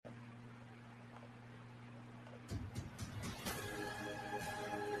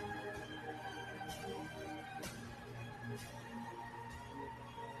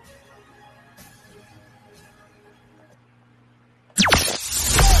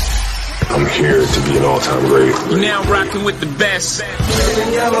I'm here to be an all-time great. You're now rocking with the best.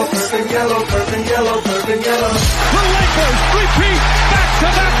 Purple yellow, purple yellow, purple yellow, purple yellow. The Lakers repeat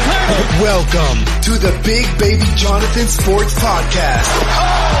back-to-back titles. Welcome to the Big Baby Jonathan Sports Podcast.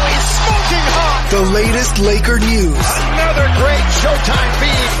 Oh, he's smoking hot. The latest Laker news. Another great Showtime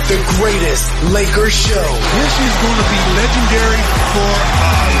feed. The greatest Lakers show. This is going to be legendary for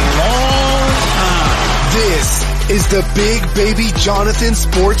a long time. This is the Big Baby Jonathan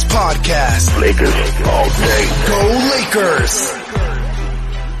Sports Podcast. Lakers all day. Go Lakers!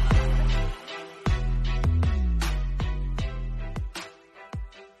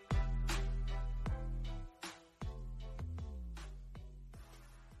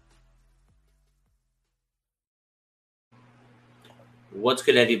 What's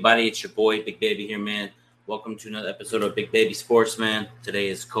good, everybody? It's your boy, Big Baby here, man. Welcome to another episode of Big Baby Sports, man. Today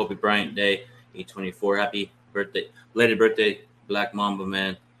is Kobe Bryant Day, 8/24. Happy birthday, belated birthday, Black Mamba,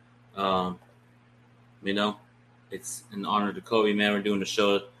 man. It's an honor to Kobe, man. We're doing the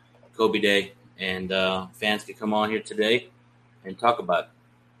show Kobe Day, and fans can come on here today and talk about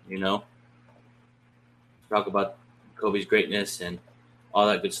it, talk about Kobe's greatness and all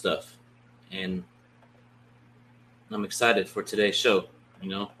that good stuff. And I'm excited for today's show,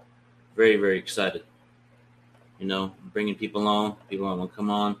 very, very excited. Bringing people on will come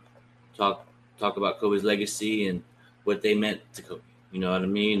on, talk about Kobe's legacy and what they meant to Kobe, you know what I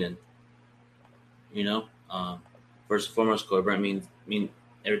mean? And, first and foremost, Kobe Bryant mean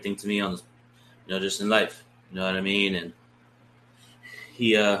everything to me on this, just in life, you know what I mean? And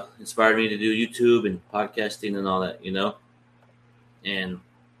he inspired me to do YouTube and podcasting and all that, and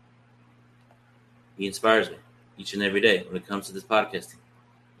he inspires me each and every day when it comes to this podcasting,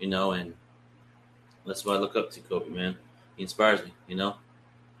 and that's why I look up to Kobe, man. He inspires me,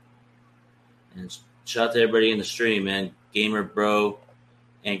 And shout out to everybody in the stream, man. Gamer Bro,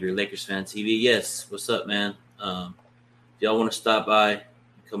 Angry Lakers Fan TV. Yes, what's up, man? If y'all want to stop by,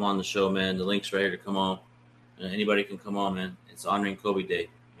 come on the show, man. The link's right here to come on. Anybody can come on, man. It's honoring Kobe Day,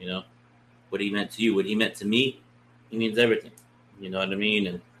 What he meant to you, what he meant to me, he means everything. You know what I mean?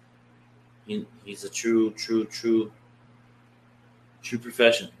 And he's a true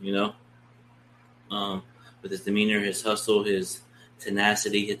professional, with his demeanor, his hustle, his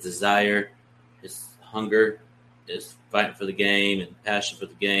tenacity, his desire, his hunger, his fighting for the game and passion for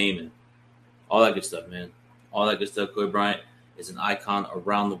the game and all that good stuff, man. All that good stuff. Kobe Bryant is an icon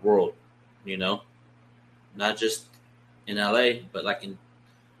around the world, not just in LA, but like in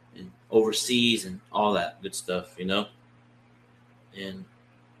overseas and all that good stuff, And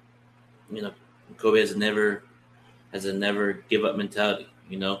Kobe has a never give up mentality,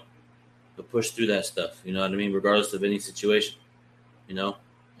 to push through that stuff, you know what I mean, regardless of any situation, and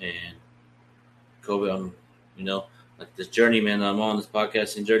Kobe, like this journey, man, I'm on this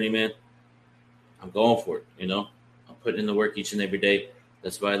podcasting journey, man, I'm going for it, I'm putting in the work each and every day.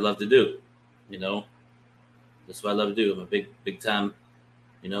 That's what I love to do, that's what I love to do. I'm a big time,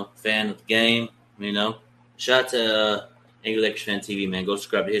 fan of the game, Shout out to Angry Lakers Fan TV, man. Go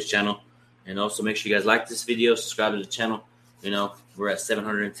subscribe to his channel. And also make sure you guys like this video, subscribe to the channel. We're at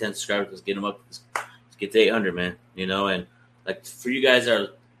 710 subscribers. Let's get them up. Let's get to 800, man. And like for you guys are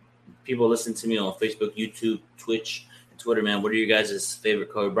people listening to me on Facebook, YouTube, Twitch, and Twitter, man. What are your guys'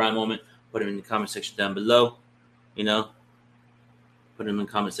 favorite Kobe Bryant moment? Put them in the comment section down below. Put them in the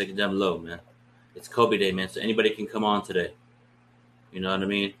comment section down below, man. It's Kobe Day, man. So anybody can come on today. You know what I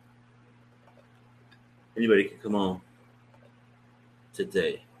mean? Anybody can come on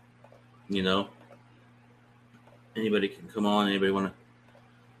today. Anybody can come on. Anybody want to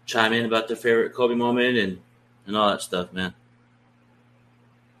chime in about their favorite Kobe moment and all that stuff, man.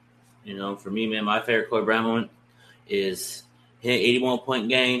 For me, man, my favorite Kobe Bryant moment is hitting 81-point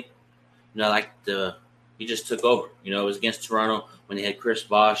game. He just took over. It was against Toronto when they had Chris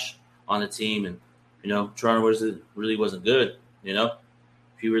Bosh on the team, and Toronto really wasn't good. He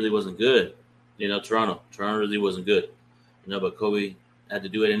really wasn't good. Toronto really wasn't good. But Kobe had to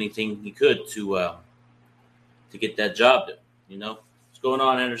do anything he could to get that job done. What's going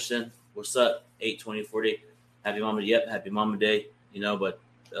on, Anderson? What's up? 8/20/40. Happy Mama. Yep, happy Mama Day. But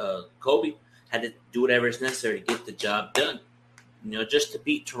Kobe had to do whatever is necessary to get the job done. Just to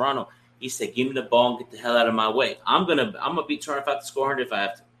beat Toronto. He said, "Give me the ball and get the hell out of my way. I'm gonna beat Toronto if I have to score 100 if I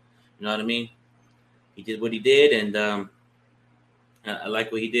have to." You know what I mean? He did what he did, and I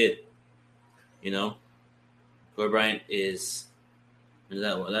like what he did. Kobe Bryant is.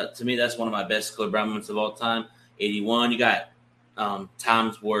 That to me, that's one of my best Kobe Bryant moments of all time. 81. You got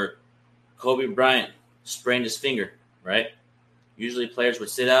times where Kobe Bryant sprained his finger, right? Usually players would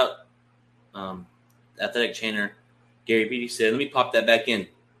sit out. Athletic trainer Gary Beatty said, "Let me pop that back in."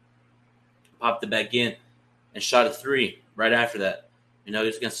 popped it back in and shot a 3 right after that. You know, he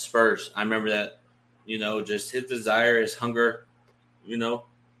was against the Spurs. I remember that. You know, just his desire, his hunger. I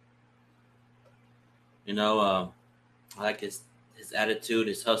like his attitude,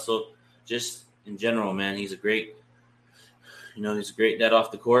 his hustle, just in general, man. He's a great dad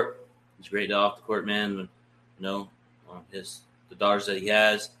off the court. He's a great dad off the court, man. The daughters that he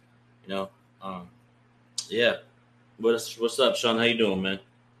has, yeah. What's up, Sean? How you doing, man?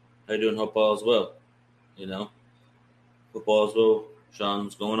 How you doing? Hope all is well. Hope all is well. Sean,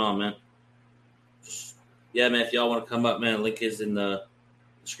 what's going on, man? Yeah, man, if y'all want to come up, man, link is in the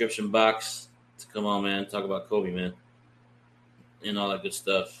description box. To come on, man, talk about Kobe, man, and all that good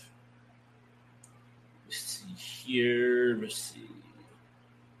stuff. Let's see here. Let's see.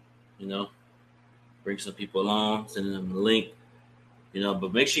 Bring some people along, send them the link.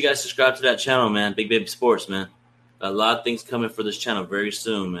 But make sure you guys subscribe to that channel, man. Big Baby Sports, man. Got a lot of things coming for this channel very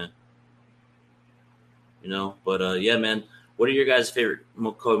soon, man. Yeah, man. What are your guys' favorite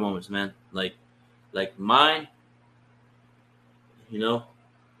Kobe moments, man? Like mine,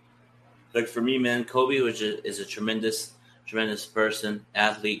 like for me, man, Kobe is a tremendous person,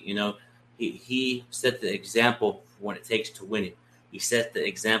 athlete. He set the example for when it takes to win it. He set the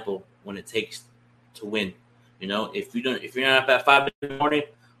example when it takes to win. If you're not up at 5 in the morning,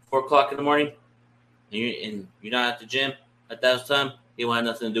 4 o'clock in the morning, and you're not at the gym at that time, he won't have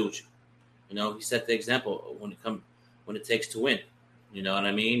nothing to do with you. He set the example when it takes to win. You know what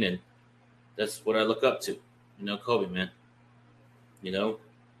I mean? And that's what I look up to. Kobe, man. Let's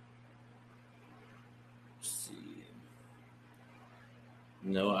see.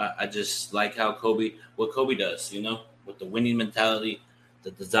 I just like what Kobe does, with the winning mentality,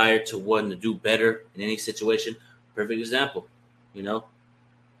 the desire to want to do better in any situation. Perfect example, when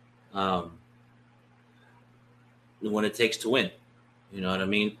it takes to win. You know what I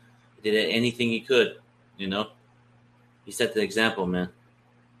mean? He did anything he could, He set the example, man.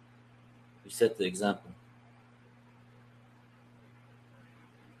 He set the example.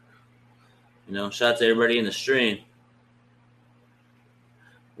 Shout out to everybody in the stream.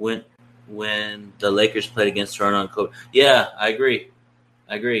 When the Lakers played against Toronto and Kobe. Yeah, I agree.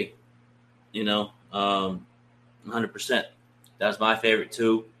 100%. That was my favorite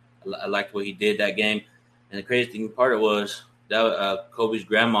too. I liked what he did that game. And the crazy thing part of it was that Kobe's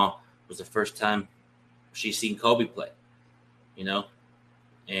grandma was the first time she's seen Kobe play.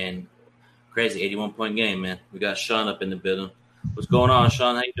 And crazy 81-point game, man. We got Sean up in the building. What's going on,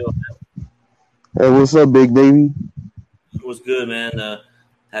 Sean? How you doing, man? Hey, what's up, big baby? What's good, man?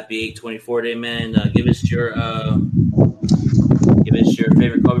 Happy 8/24 day, man. Give us your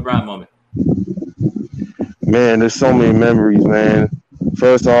favorite Kobe Bryant moment. Man, there's so many memories, man.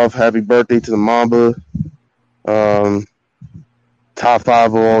 First off, happy birthday to the Mamba. Top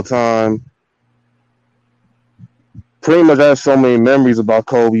 5 of all time. Pretty much I have so many memories about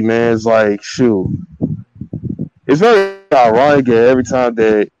Kobe, man. It's like, shoot. It's very ironic that every time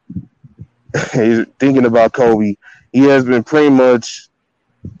that he's thinking about Kobe, he has been pretty much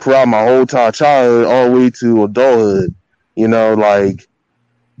throughout my whole entire childhood all the way to adulthood,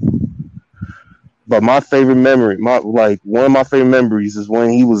 but my favorite memory, one of my favorite memories is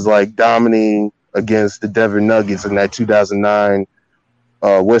when he was dominating against the Denver Nuggets in that 2009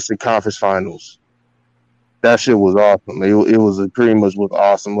 Western Conference Finals. That shit was awesome. It was pretty much was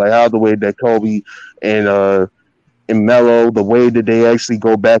awesome. How the way that Kobe and Melo, the way that they actually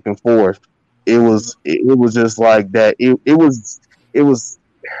go back and forth, it was just like that. It was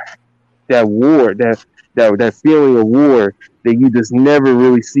that war, that feeling of war that you just never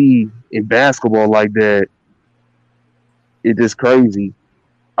really see in basketball like that. It's just crazy.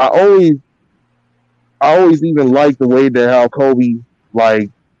 I always even liked the way that how Kobe,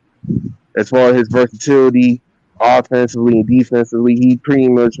 as far as his versatility, offensively and defensively, he pretty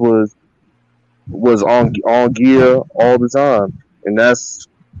much was on gear all the time, and that's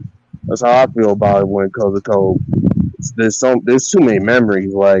how I feel about it when it comes to Kobe. There's too many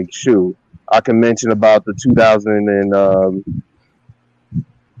memories. Shoot, I can mention about the 2000 and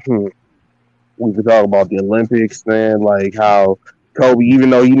we could talk about the Olympics, man. How Kobe, even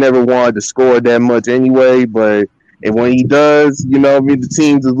though he never wanted to score that much anyway, and when he does, the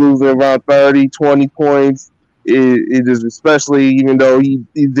teams is losing around 30, 20 points. It is especially, even though he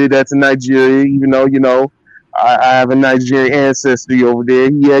did that to Nigeria, even though, I have a Nigerian ancestry over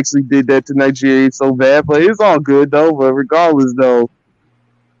there. He actually did that to Nigeria so bad, but it's all good though. But regardless though,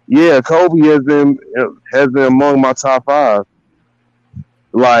 yeah, Kobe has been among my top 5.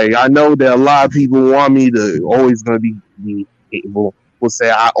 I know that a lot of people want me to always gonna be will say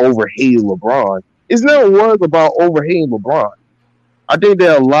I overhate LeBron. It's never was about overhating LeBron. I think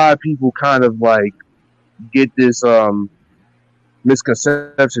that a lot of people kind of like get this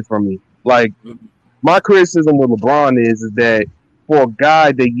misconception from me. Like my criticism with LeBron is that for a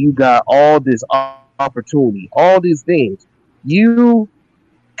guy that you got all this opportunity, all these things, you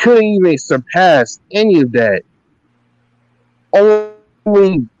couldn't even surpass any of that.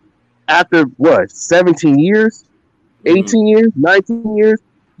 Only after what, 17 years, 18 years, 19 years,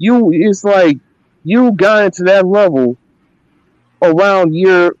 it's like you got into that level around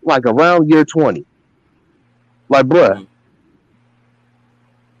year 20. Like, bruh.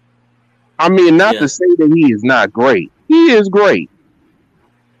 I mean, not to say that he is not great. He is great.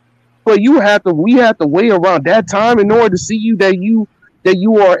 But we have to wait around that time in order to see you that you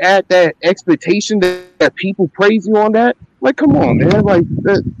are at that expectation that people praise you on that. Like, come on, man. Like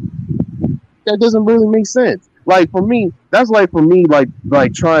that doesn't really make sense. Like for me,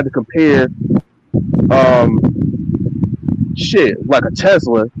 like trying to compare like a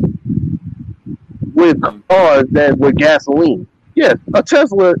Tesla with cars that with gasoline. Yes, a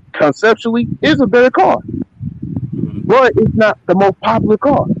Tesla conceptually is a better car, but it's not the most popular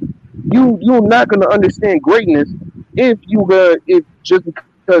car. You're not gonna understand greatness if just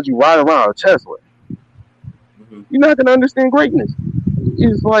because you ride around a Tesla. You're not gonna understand greatness.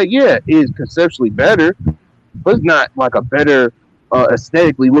 It's like, yeah, it's conceptually better, but it's not like a better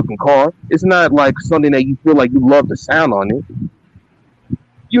aesthetically looking car. It's not like something that you feel like you love the sound on it.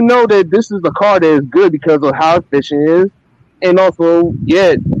 You know that this is a car that is good because of how efficient it is. And also,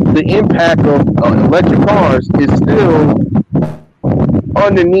 yeah, the impact of electric cars is still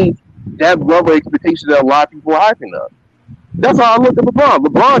underneath that level of expectation that a lot of people are hyping up. That's how I look at LeBron.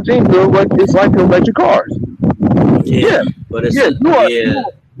 LeBron James it's like electric cars. Yeah. But it's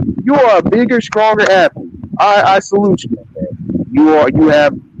you are a bigger, stronger athlete. I salute you. You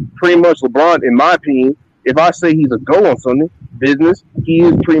have pretty much LeBron, in my opinion. If I say he's a go on something, business, he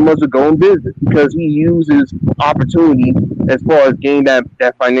is pretty much a go in business because he uses opportunity as far as gain that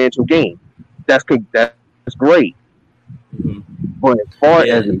financial gain. That's great. But as far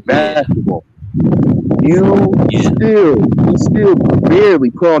as in basketball, you still barely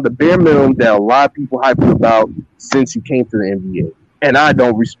put on the bare minimum that a lot of people hype about since you came to the NBA. And I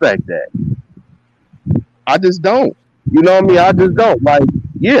don't respect that. I just don't. You know what I mean? I just don't. Like,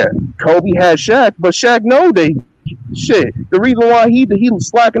 yeah, Kobe had Shaq, but Shaq know that the reason why he was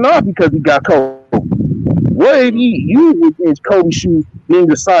slacking off because he got Kobe. What if you was in Kobe's shoes being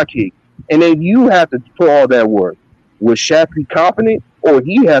the sidekick, and then you have to put all that work? Would Shaq be confident, or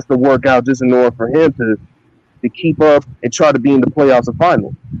he has to work out just in order for him to keep up and try to be in the playoffs and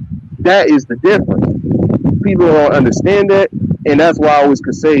finals? That is the difference. People don't understand that, and that's why I always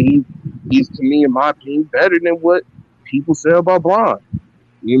could say he's, to me, in my opinion, better than what people say about Bron.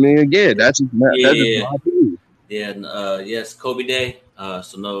 You know what I mean? Again, that's just my opinion. Yeah, yes, Kobe Day.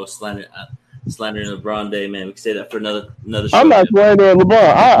 So no slandering LeBron Day, man. We can say that for another show. I'm not slandering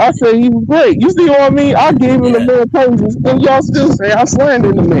LeBron. I say he was great. You see what I mean? I gave him the man praises, and y'all still say I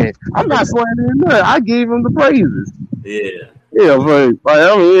slandered the man. I'm not slandering none. I gave him the praises. Yeah. Yeah, but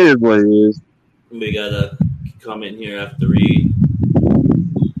I mean, it is what it is. We got a comment here I have to read.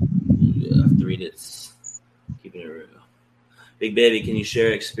 It's keeping it real. Big Baby, can you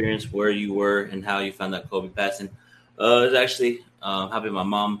share experience where you were and how you found out Kobe passing? It was actually helping my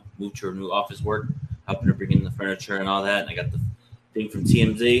mom move to her new office work, helping her bring in the furniture and all that. And I got the thing from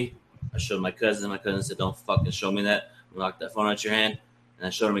TMZ. I showed my cousin. My cousin said, "Don't fucking show me that. Knock that phone out your hand." And I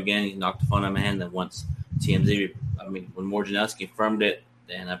showed him again. He knocked the phone out of my hand. Then once when Morjanowski confirmed it,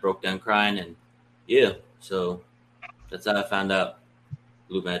 then I broke down crying. And yeah, so that's how I found out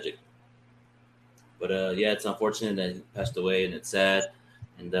Blue Magic. But yeah, it's unfortunate that he passed away, and it's sad.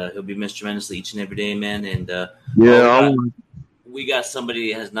 And he'll be missed tremendously each and every day, man. And we got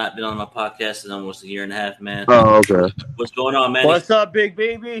somebody that has not been on my podcast in almost a year and a half, man. Oh, okay. What's going on, man? What's up, Big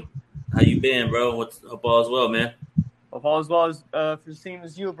Baby? How you been, bro? Hope all is well, man. Hope all is well for the same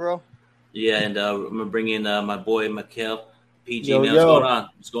as you, bro. Yeah, and I'm gonna bring in my boy Mikel PG. Yo, man,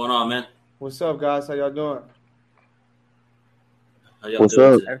 what's going on, man? What's up, guys? How y'all doing? What's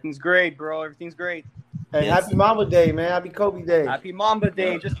up? Everything's great, bro. Everything's great. Hey, Yes. happy Mamba Day, man. Happy Kobe Day. Happy Mamba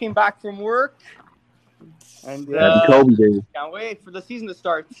Day. Just came back from work. And Happy Kobe Day. can't wait for the season to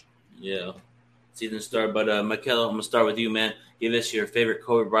start. Yeah, season start. But Mikel, I'm gonna start with you, man. Give us your favorite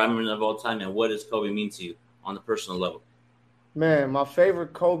Kobe Bryant moment of all time, and what does Kobe mean to you on the personal level? Man, my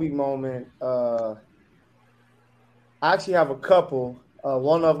favorite Kobe moment, I actually have a couple.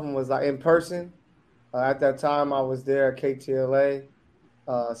 One of them was in person. At that time, I was there at KTLA.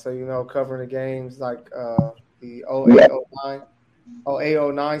 So, covering the games like the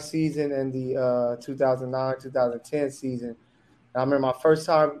 08-09 season and the 2009-2010 season. I remember my first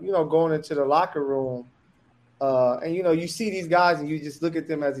time, going into the locker room, and you see these guys and you just look at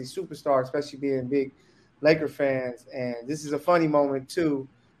them as these superstars, especially being big Laker fans. And this is a funny moment too.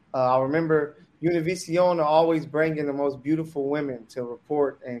 I remember Univision always bringing the most beautiful women to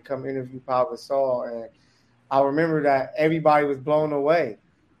report and come interview Pau Gasol, and I remember that everybody was blown away,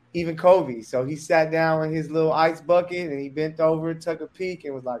 even Kobe. So he sat down in his little ice bucket and he bent over, took a peek,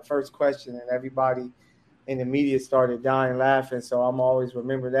 and was like, first question, and everybody in the media started dying laughing. So I'm always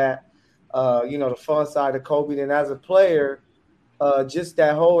remember that. The fun side of Kobe. And as a player, just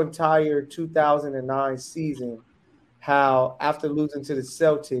that whole entire 2009 season, how after losing to the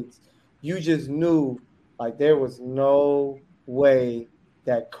Celtics, you just knew like there was no way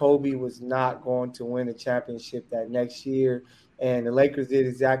that Kobe was not going to win a championship that next year. And the Lakers did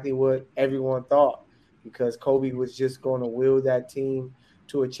exactly what everyone thought, because Kobe was just going to will that team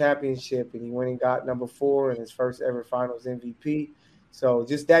to a championship, and he went and got number 4 and his first ever Finals MVP. So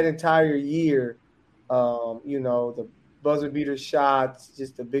just that entire year, the buzzer beater shots,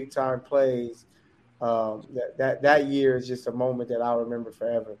 just the big time plays, that year is just a moment that I'll remember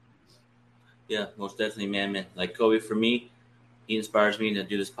forever. Yeah, most definitely, man. Like Kobe, for me, he inspires me to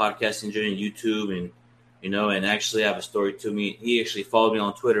do this podcasting journey on YouTube, and actually I have a story to me. He actually followed me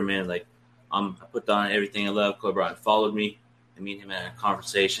on Twitter, man. Like I put down everything I love. Kobe Bryant followed me, and me and him had a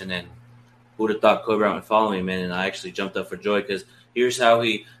conversation, and who would have thought Kobe Bryant would follow me, man? And I actually jumped up for joy, because here's how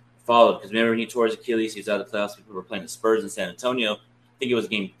he followed. Because remember when he tore his Achilles, he was out of the playoffs. People were playing the Spurs in San Antonio. I think it was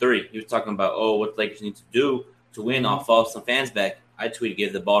game 3. He was talking about, what the Lakers need to do to win. I'll follow some fans back. I tweeted,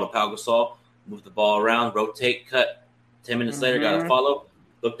 give the ball to Pau Gasol, move the ball around, rotate, cut. 10 minutes later, got a follow.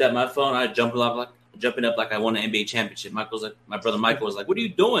 Looked at my phone. I jumping up like I won an NBA championship. My brother Michael was like, "What are you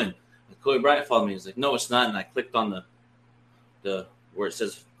doing?" And Kobe Bryant followed me. He was like, "No, it's not." And I clicked on the where it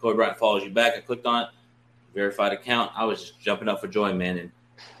says Kobe Bryant follows you back. I clicked on it, verified account. I was just jumping up for joy, man.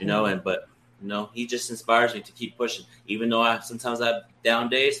 And but he just inspires me to keep pushing, even though sometimes I have down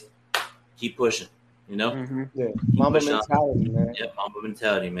days. Keep pushing, Yeah, Mamba mentality, man. Yeah, Mamba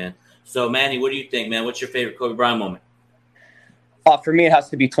mentality, man. So, Manny, what do you think, man? What's your favorite Kobe Bryant moment? For me, it has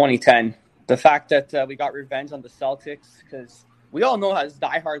to be 2010. The fact that we got revenge on the Celtics, because we all know as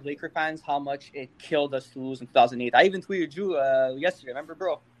diehard Laker fans how much it killed us to lose in 2008. I even tweeted you yesterday. Remember,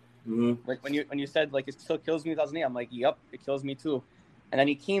 bro? Mm-hmm. Like when you said like it still kills me in 2008. I'm like, yep, it kills me too. And then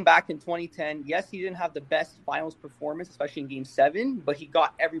he came back in 2010. Yes, he didn't have the best finals performance, especially in Game 7, but he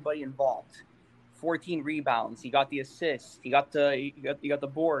got everybody involved. 14 rebounds. He got the assists. He got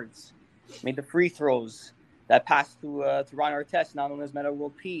the boards. Made the free throws. That pass to Ron Artest, now known as Meta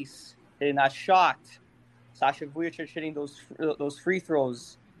World Peace, hitting that shot. Sasha Vujacic hitting those free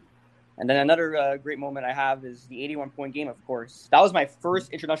throws. And then another great moment I have is the 81-point game, of course. That was my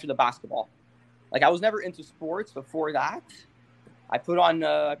first introduction to basketball. Like, I was never into sports before that. I put on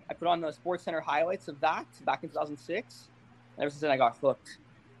the Sports Center highlights of that back in 2006. And ever since then, I got hooked.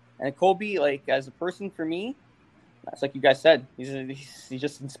 And Kobe, like, as a person for me, that's like you guys said. He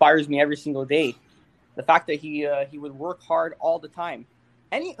just inspires me every single day. The fact that he would work hard all the time.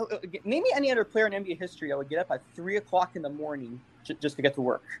 Name me any other player in NBA history that would get up at 3:00 in the morning just to get to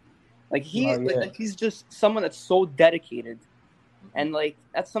work. Like he's just someone that's so dedicated, and like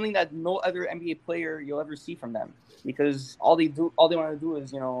that's something that no other NBA player you'll ever see from them, because all they want to do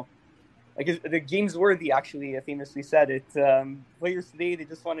is like the James Worthy actually famously said it. Players today, they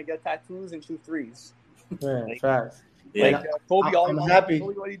just want to get tattoos and shoot threes. Yeah, facts. Yeah. Kobe, I'm happy.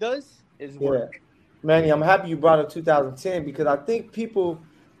 Kobe, what he does is work. Yeah. Manny, I'm happy you brought up 2010, because I think people,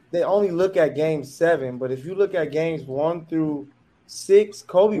 they only look at Game 7, but if you look at Games 1 through 6,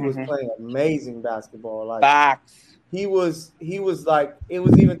 Kobe was playing amazing basketball. Like Facts. He was like, it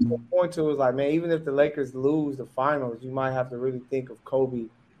was even to a point to it was like, man, even if the Lakers lose the finals, you might have to really think of Kobe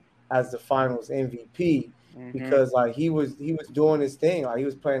as the finals MVP, because like he was doing his thing. Like he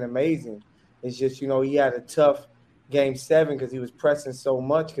was playing amazing. It's just, he had a tough Game 7 because he was pressing so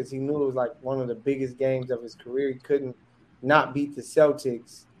much, because he knew it was like one of the biggest games of his career. He couldn't not beat the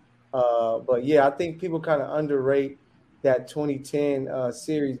Celtics. But yeah, I think people kind of underrate that 2010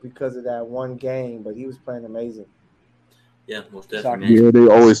 series because of that one game, but he was playing amazing. Yeah, most definitely. Yeah, they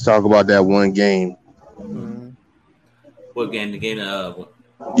always talk about that one game. Mm-hmm. What game? The game?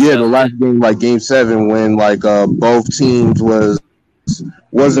 Yeah, the last game, like Game 7, when like both teams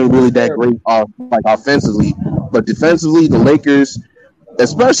wasn't really that great offensively, but defensively, the Lakers,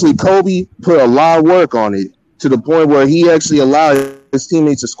 especially Kobe, put a lot of work on it to the point where he actually allowed his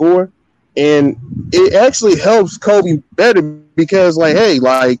teammates to score, and it actually helps Kobe better because, like, hey,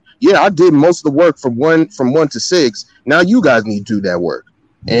 like, yeah, I did most of the work from 1 to 6. Now you guys need to do that work,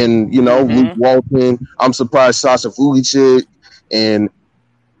 and Luke Walton. I'm surprised Sasha Vujacic And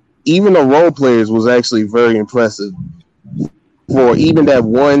even the role players was actually very impressive for even that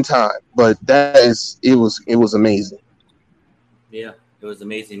one time. But it was amazing. Yeah, it was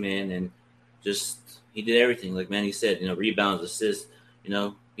amazing, man, and just he did everything. Like Manny said, rebounds, assists.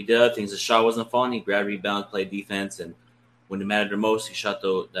 He did other things. The shot wasn't falling. He grabbed rebounds, played defense, and when it mattered the most, he shot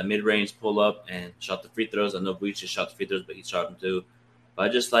that mid-range pull-up and shot the free throws. I know Vooch just shot the free throws, but he shot them too. But I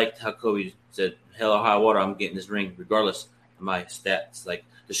just liked how Kobe said, hell or high water, I'm getting this ring regardless of my stats. Like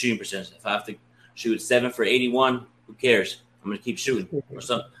the shooting percentage. If I have to shoot 7 for 81, who cares? I'm going to keep shooting or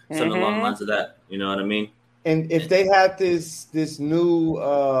something along the lines of that. You know what I mean? And if they had this new,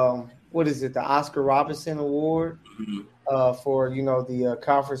 what is it, the Oscar Robertson Award for, the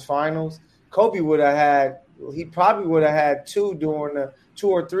conference finals, Kobe he probably would have had 2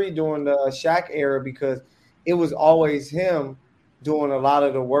 or 3 during the Shaq era, because it was always him doing a lot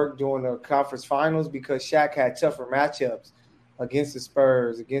of the work during the conference finals, because Shaq had tougher matchups against the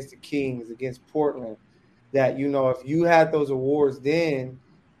Spurs, against the Kings, against Portland, that, if you had those awards then,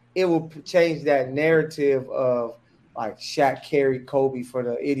 it will change that narrative of like Shaq carried Kobe, for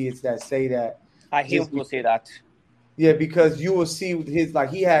the idiots that say that. I hate when people say that. Yeah, because you will see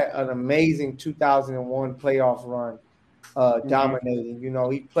he had an amazing 2001 playoff run, dominating.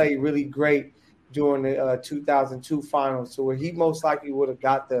 He played really great during the 2002 finals, so where he most likely would have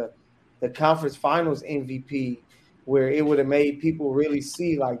got the conference finals MVP, where it would have made people really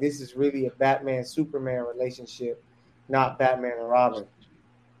see like this is really a Batman-Superman relationship, not Batman and Robin.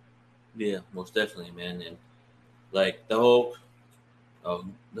 Yeah, most definitely, man. And like the whole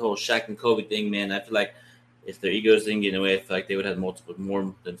Shaq and Kobe thing, man, I feel like if their egos didn't get in the way, I feel like they would have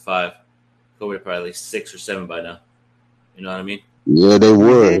more than 5. Kobe would probably at least 6 or 7 by now. You know what I mean? Yeah, they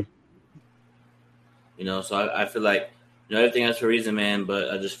would. So I feel like everything has for a reason, man. But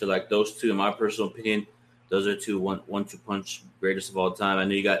I just feel like those two, in my personal opinion, those are 2 1-2 punch greatest of all time. I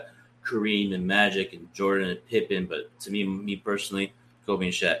know you got Kareem and Magic and Jordan and Pippen, but to me personally, Kobe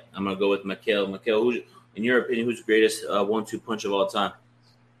and Shaq. I'm gonna go with Mikhail. Mikhail, who's, in your opinion, who's the greatest 1-2 punch of all time?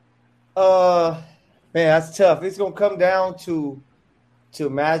 Man, that's tough. It's gonna come down to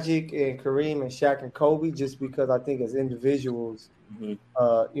Magic and Kareem and Shaq and Kobe, just because I think as individuals,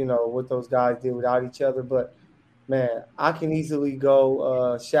 what those guys did without each other. But man, I can easily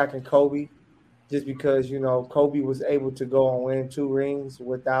go Shaq and Kobe, just because Kobe was able to go and win 2 rings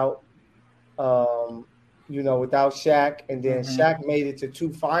without without Shaq, and then Shaq made it to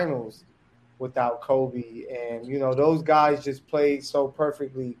 2 finals without Kobe, and those guys just played so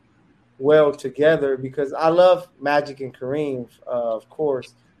perfectly well together, because I love Magic and Kareem, of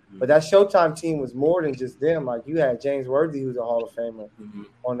course, but that Showtime team was more than just them. Like you had James Worthy, who's a Hall of Famer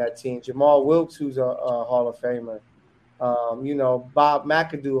on that team, Jamal Wilkes, who's a Hall of Famer, Bob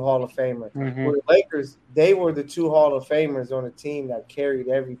McAdoo, Hall of Famer. For the Lakers, they were the 2 Hall of Famers on the team that carried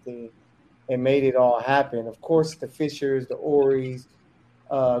everything and made it all happen. Of course, the Fishers, the Ories,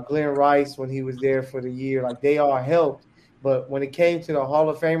 Glenn Rice when he was there for the year, like they all helped. But when it came to the Hall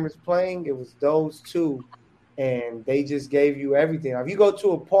of Famers playing, it was those 2, and they just gave you everything. Now, if you go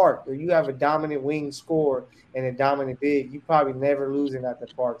to a park where you have a dominant wing scorer and a dominant big, you probably never losing at the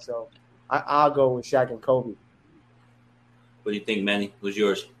park. So I'll go with Shaq and Kobe. What do you think, Manny? Who's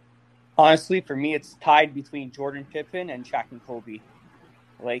yours? Honestly, for me, it's tied between Jordan, Pippen, and Shaq and Kobe.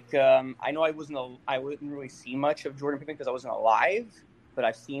 Like, I know I wouldn't really see much of Jordan Pippen because I wasn't alive, but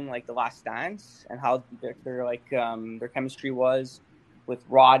I've seen like The Last Dance and how their chemistry was with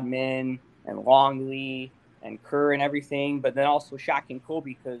Rodman and Longley and Kerr and everything. But then also Shaq and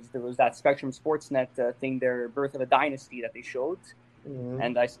Kobe, because there was that Spectrum Sportsnet thing, their Birth of a Dynasty that they showed,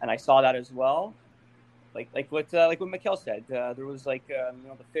 and I saw that as well. Like what Mikhail said, there was the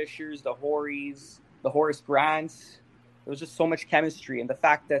Fishers, the Hories, the Horace Grants. There was just so much chemistry, and the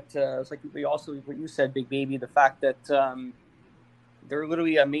fact that it's like also what you said, Big Baby. The fact that they're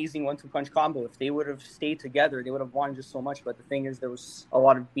literally an amazing 1-2 punch combo. If they would have stayed together, they would have won just so much. But the thing is, there was a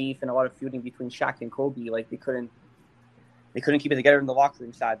lot of beef and a lot of feuding between Shaq and Kobe. Like they couldn't keep it together in the locker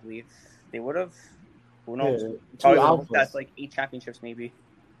room. Sadly, if they would have, who knows? Probably that's like 8 championships, maybe.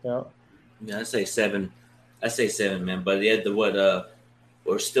 Yeah. Yeah, I say 7. I say 7, man. But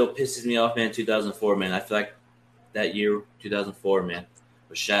what still pisses me off, man, 2004, man. I feel like that year, 2004, man,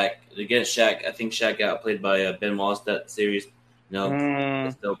 with Shaq. Against Shaq, I think Shaq got outplayed by Ben Wallace that series.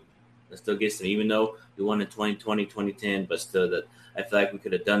 It still gets to me, even though we won in 2020, 2010, but still, that I feel like we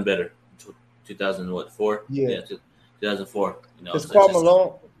could have done better. 2004? Yeah, 2004. Because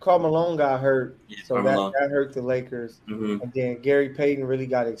Karl Malone got hurt, so that hurt the Lakers, and then Gary Payton really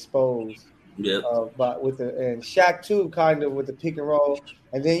got exposed. Yeah, but and Shaq too, kind of with the pick and roll,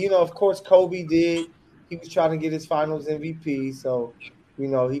 and then of course Kobe did he was trying to get his Finals MVP. So,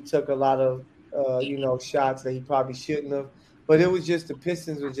 he took a lot of shots that he probably shouldn't have. But it was just the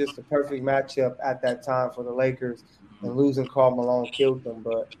Pistons was just the perfect matchup at that time for the Lakers, and losing Karl Malone killed them.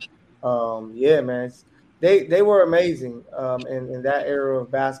 But yeah, man, they were amazing in that era of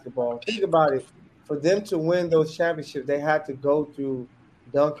basketball. Think about it. For them to win those championships, they had to go through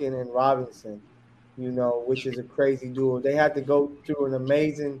Duncan and Robinson, which is a crazy duo. They had to go through an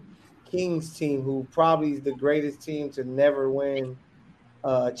amazing Kings team, who probably is the greatest team to never win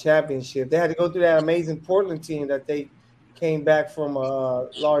a championship. They had to go through that amazing Portland team that they came back from a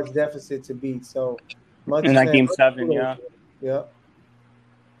large deficit to beat. So much in that Game 7, yeah. Yeah.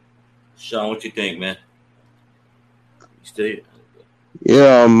 Sean, what you think, man? You still here?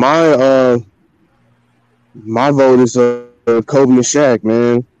 Yeah, my vote is Kobe and Shaq,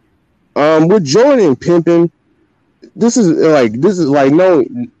 man. With Jordan pimping, this is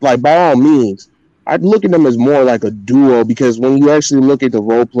by all means, I'd look at them as more like a duo, because when you actually look at the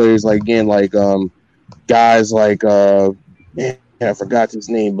role players, guys like man, I forgot his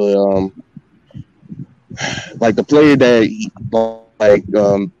name, but like the player that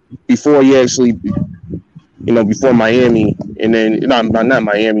before he actually, before Miami, and then not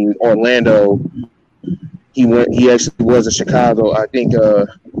Miami, Orlando. He actually was in Chicago. I think.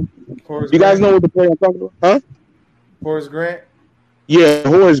 You guys know what the player I'm talking about? Huh? Horace Grant? Yeah,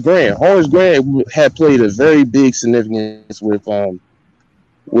 Horace Grant. Horace Grant had played a very big significance with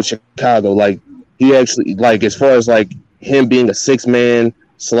Chicago. Like, he actually, like, as far as like him being a 6-man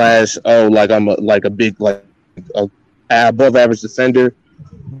 / I'm a big, like, a above average defender.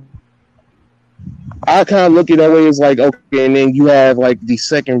 I kind of look at it that way as like, okay, and then you have like the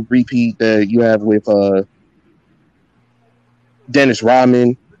second repeat that you have with Dennis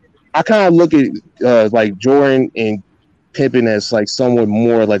Rodman. I kind of look at like Jordan and Pippen as like somewhat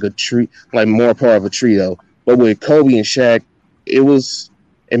more like a tree, like more part of a trio. But with Kobe and Shaq, it was,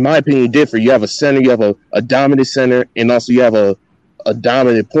 in my opinion, different. You have a center, you have a dominant center, and also you have a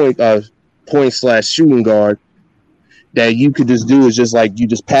dominant point / shooting guard that you could just do is just like you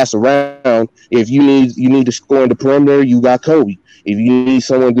just pass around. If you need to score in the perimeter, you got Kobe. If you need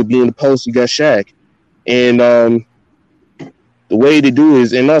someone to be in the post, you got Shaq. And the way to do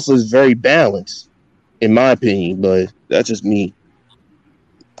is, and also it's very balanced, in my opinion. But that's just me.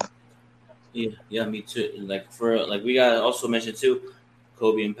 Yeah, me too. Like we got also mentioned too,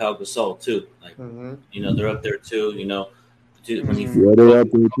 Kobe and Pau Gasol too. Like they're up there too. They're up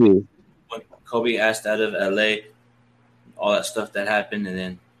there too. When Kobe asked out of LA, all that stuff that happened, and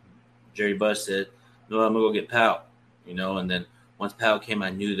then Jerry Buss said, "No, I'm gonna go get Pau," and then once Pau came, I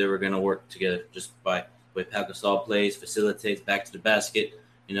knew they were gonna work together just by the way Pau Gasol plays, facilitates back to the basket,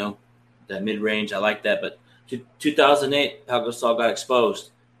 that mid range. I like that. But 2008, Pau Gasol got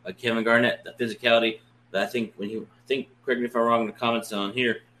exposed by Kevin Garnett, the physicality. But I think correct me if I'm wrong in the comments on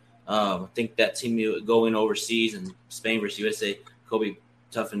here. I think that team going overseas and Spain versus USA, Kobe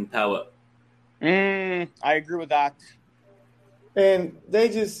toughened Pau up. I agree with that. And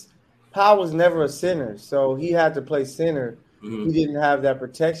Pau was never a center, so he had to play center. He didn't have that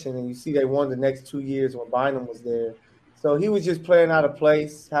protection, and you see they won the next 2 years when Bynum was there. So he was just playing out of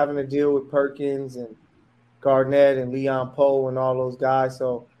place, having to deal with Perkins and Garnett and Leon Powe and all those guys.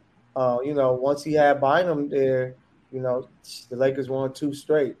 So, once he had Bynum there, the Lakers won 2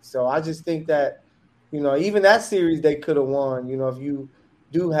 straight. So I just think that, even that series they could have won, if you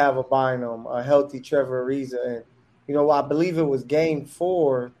do have a Bynum, a healthy Trevor Ariza. And, I believe it was Game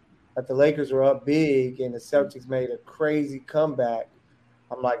 4 that the Lakers were up big and the Celtics made a crazy comeback.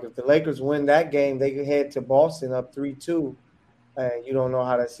 I'm like, if the Lakers win that game, they can head to Boston up 3-2, and you don't know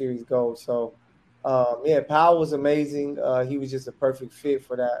how that series goes. So, Powell was amazing. He was just a perfect fit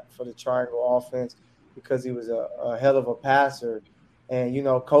for the triangle offense because he was a hell of a passer. And,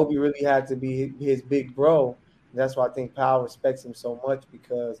 Kobe really had to be his big bro. That's why I think Powell respects him so much,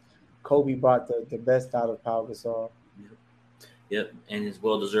 because Kobe brought the best out of Pau Gasol. Yep, and it's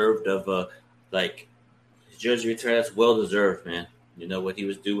well deserved of his jersey retire. That's well deserved, man. What he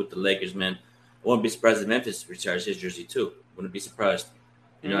was doing with the Lakers, man. I wouldn't be surprised if Memphis retires his jersey too. Wouldn't be surprised.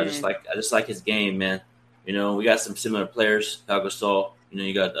 I just like his game, man. We got some similar players. Pau Gasol,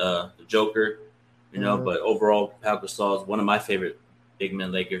 you got the Joker, but overall, Pau Gasol is one of my favorite big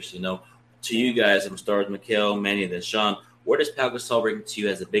men Lakers. To you guys, I'm going to start with Mikhail, Manny, and then Sean. Where does Pau Gasol bring to you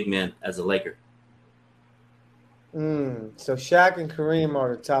as a big man, as a Laker? So Shaq and Kareem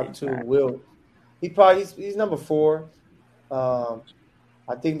are the top 2. Wilt, he's number 4.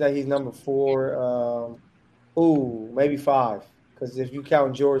 I think that he's number 4. Maybe 5, because if you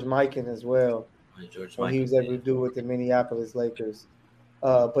count George Mikan as well, what he was able to do with the Minneapolis Lakers.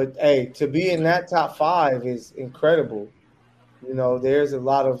 But hey, to be in that top 5 is incredible. You know, there's a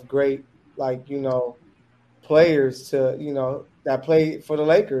lot of great, like, you know, players that play for the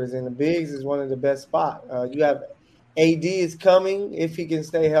Lakers, and the bigs is one of the best spots. You have AD is coming if he can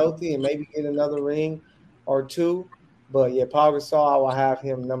stay healthy and maybe get another ring or two. But yeah, Paul Gasol, I will have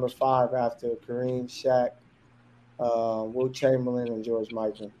him number 5 after Kareem, Shaq, Wilt Chamberlain, and George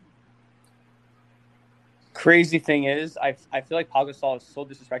Mikan. Crazy thing is, I feel like Pau Gasol is so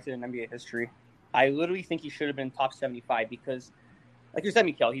disrespected in NBA history. I literally think he should have been top 75 because, like you said,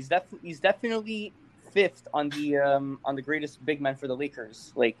 Mikhail, he's definitely 5th on the greatest big men for the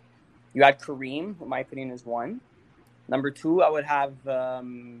Lakers. Like, you had Kareem, who in my opinion is 1. Number 2, I would have I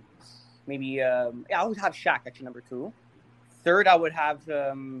would have Shaq actually number 2. 3rd, I would have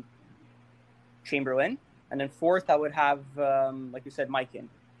Chamberlain, and then 4th, I would have like you said, Mikan.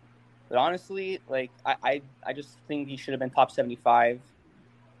 But honestly, like I just think he should have been top 75.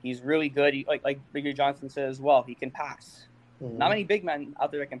 He's really good. Like Bigger Johnson said as well, he can pass. Mm-hmm. Not many big men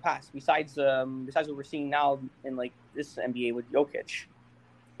out there that can pass. Besides what we're seeing now in like this NBA with Jokic,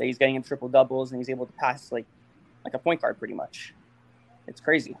 that he's getting in triple doubles and he's able to pass like a point guard pretty much. It's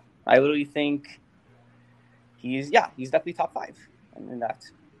crazy. I literally think he's definitely top 5 in that.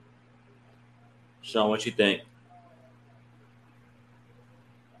 Sean, what you think?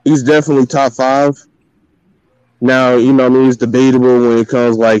 He's definitely top 5. Now, you know, I mean, it's debatable when it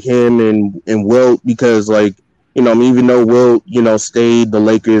comes like him and Wilt because, like, you know, I mean, even though Wilt, you know, stayed the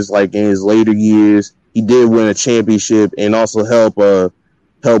Lakers like in his later years, he did win a championship and also help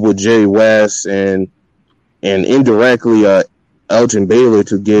with Jerry West and indirectly Elgin Baylor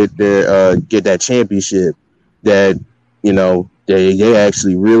to get that championship that, you know, they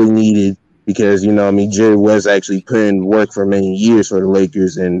actually really needed. Because, you know, I mean, Jerry West actually put in work for many years for the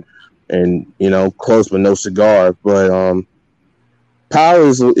Lakers and you know, close but no cigar. But Powell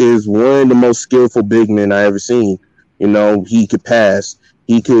is one of the most skillful big men I ever seen. You know, he could pass.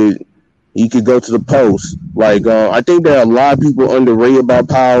 He could go to the post. Like, I think that a lot of people underrate about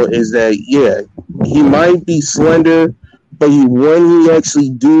Powell is that, yeah, he might be slender, but when he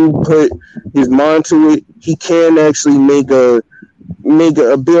actually do put his mind to it, he can actually make a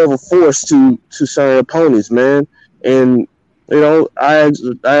bit of a force to certain opponents, man. And, you know, I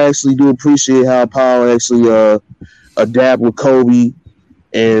actually do appreciate how Powell actually adapt with Kobe.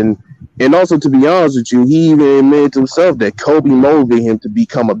 And also, to be honest with you, he even admitted to himself that Kobe motivated him to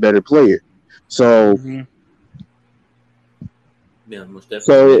become a better player. So, yeah, most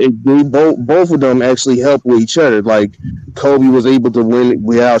definitely. So both of them actually help with each other. Like, Kobe was able to win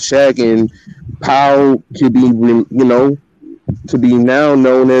without Shaq, and Powell could be, you know, to be now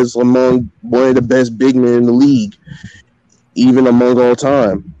known as among one of the best big men in the league, even among all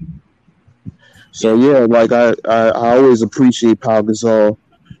time. So yeah, like I always appreciate Pau Gasol.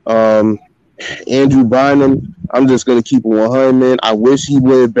 Andrew Bynum, I'm just gonna keep it 100, man. I wish he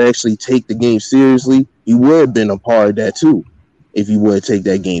would actually take the game seriously. He would have been a part of that too, if he would take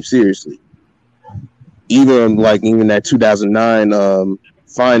that game seriously. Even that 2009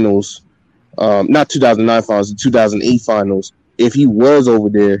 finals, not 2009 finals, the 2008 finals. If he was over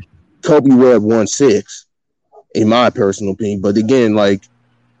there, Kobe would have won 6, in my personal opinion. But again, like,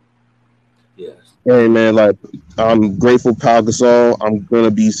 yes, hey man, like, I'm grateful Pau Gasol. I'm gonna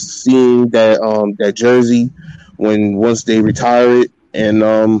be seeing that jersey once they retire it, and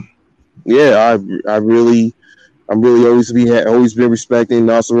yeah, I'm really always been respecting and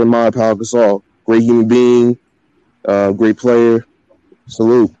also admire Pau Gasol. Great human being, great player.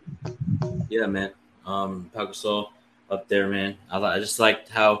 Salute. Yeah, man. Pau Gasol up there, man. I just liked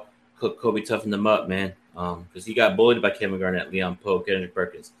how Kobe toughened him up, man. Because he got bullied by Kevin Garnett, Leon Poe, Kendrick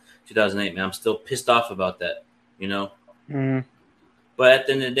Perkins, 2008. Man, I'm still pissed off about that, you know. But at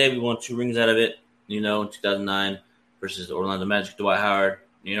the end of the day, we won 2 rings out of it, you know, in 2009 versus Orlando Magic, Dwight Howard.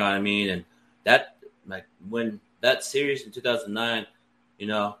 You know what I mean? And that, like, when that series in 2009, you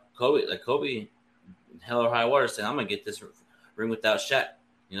know, Kobe, hell or high water, said, "I'm gonna get this ring without Shaq."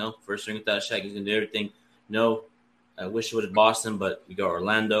 You know, first ring without Shaq. He's gonna do everything. No, I wish it was Boston, but we got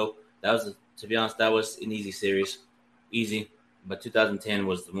Orlando. To be honest, that was an easy series, easy. But 2010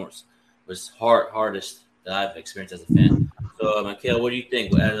 was hardest that I've experienced as a fan. So, Mikhail, what do you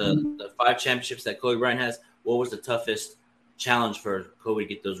think? Out of the 5 championships that Kobe Bryant has, what was the toughest challenge for Kobe to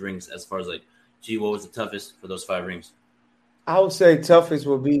get those rings? As far as like, what was the toughest for those 5 rings? I would say toughest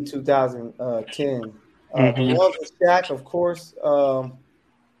would be 2010. The one with Shaq, of course.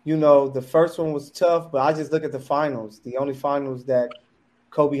 You know, the first one was tough, but I just look at the finals. The only finals that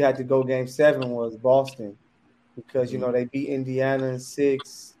Kobe had to go Game 7 was Boston because, you know, they beat Indiana in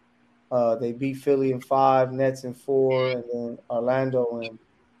 6. They beat Philly in 5, Nets in 4, and then Orlando in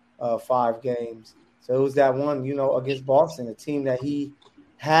 5 games. So it was that one, against Boston, a team that he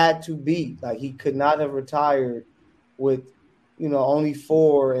had to beat. Like, he could not have retired with, only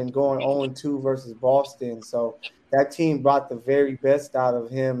 4 and going 0-2 versus Boston. So that team brought the very best out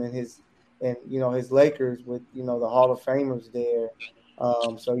of him and his Lakers with, the Hall of Famers there.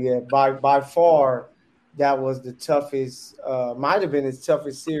 So yeah, by far, that was the toughest, might have been his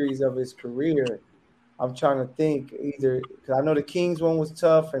toughest series of his career. I'm trying to think either because I know the Kings one was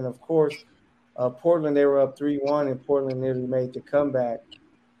tough, and of course, Portland, they were up 3-1, and Portland nearly made the comeback.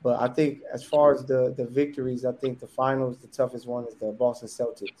 But I think as far as the victories, I think the finals, the toughest one is the Boston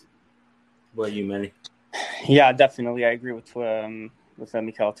Celtics. What about you, Manny? Yeah, definitely. I agree with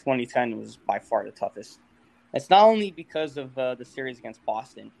Mikhail. 2010 was by far the toughest. It's not only because of the series against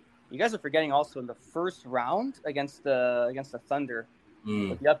Boston. You guys are forgetting also in the first round against the Thunder,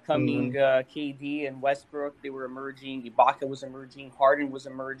 with the upcoming KD and Westbrook, they were emerging. Ibaka was emerging. Harden was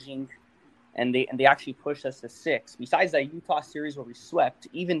emerging. And they actually pushed us to 6. Besides that Utah series where we swept,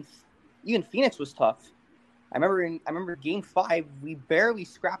 even Phoenix was tough. I remember Game 5, we barely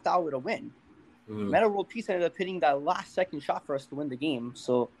scrapped out with a win. Meta World Peace ended up hitting that last second shot for us to win the game.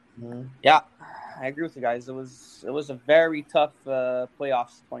 So yeah, I agree with you guys. It was a very tough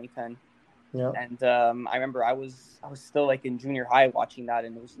playoffs 2010. Yeah. And I remember I was still like in junior high watching that,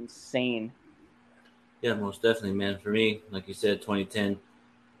 and it was insane. Yeah, most definitely, man. For me, like you said, 2010,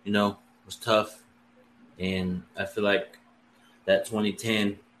 was tough, and I feel like that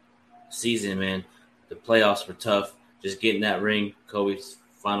 2010 season, man, the playoffs were tough. Just getting that ring, Kobe's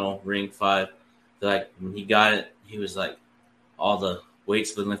final ring 5. I feel like when he got it, he was like all the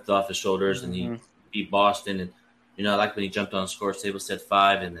weights been lifted off his shoulders, and he beat Boston. And I like when he jumped on the score table, said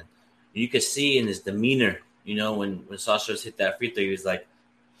 5, and then you could see in his demeanor, when Sasha hit that free throw, he was like,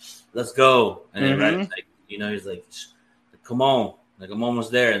 "Let's go," and then he's like, "Come on." Like, I'm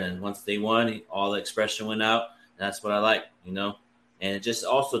almost there. And then once they won, all the expression went out. And that's what I like, And just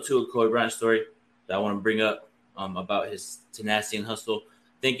also, too, a Kobe Bryant story that I want to bring up about his tenacity and hustle.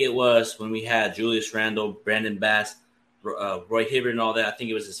 I think it was when we had Julius Randle, Brandon Bass, Roy Hibbert and all that. I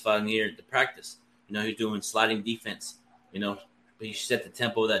think it was his final year to practice. He was doing sliding defense. He set the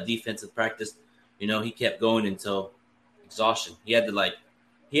tempo of that defensive practice. He kept going until exhaustion. He had to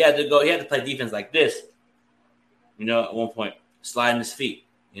play defense like this, at one point. Sliding his feet,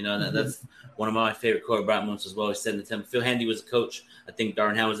 that's one of my favorite Kobe Bryant moments as well. He said in the tempo. Phil Handy was a coach. I think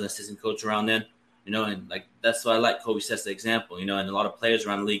Darvin Ham was an assistant coach around then, and like that's why I like Kobe sets the example, and a lot of players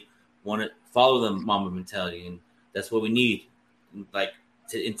around the league want to follow the Mamba mentality, and that's what we need. Like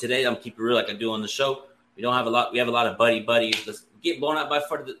in today, I'm keeping it real, like I do on the show. We don't have a lot. We have a lot of buddy. Let's get blown out by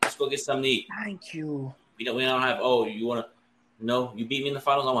 40. Let's go get something to eat. Thank you. We don't have. Oh, you want to? You beat me in the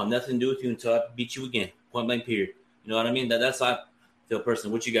finals. I want nothing to do with you until I beat you again. Point blank. Period. You know what I mean? That's how I feel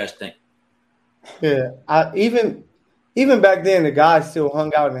personally. What you guys think? Yeah, even back then, the guys still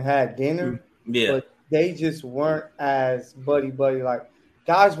hung out and had dinner. Yeah, but they just weren't as buddy. Like,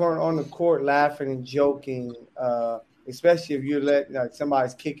 guys weren't on the court laughing and joking, especially if you're like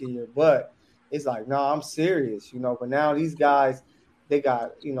somebody's kicking your butt. It's like, no, I'm serious, But now these guys, they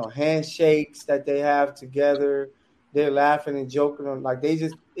got handshakes that they have together. They're laughing and joking on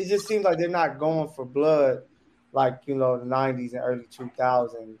it just seems like they're not going for blood. Like, the 90s and early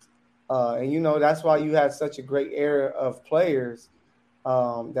 2000s. And, that's why you had such a great era of players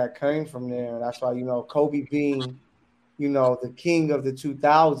that came from there. That's why, Kobe being, the king of the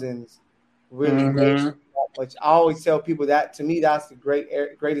 2000s really made that much. I always tell people that, to me, that's the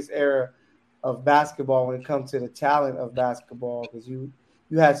greatest era of basketball when it comes to the talent of basketball, because you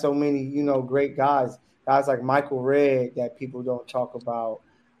had so many, great guys like Michael Redd that people don't talk about.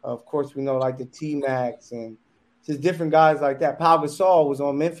 Of course, we know like the T-Max and just different guys like that. Pau Gasol was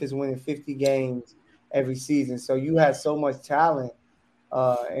on Memphis winning 50 games every season. So you had so much talent,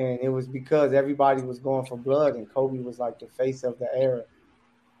 and it was because everybody was going for blood, and Kobe was like the face of the era.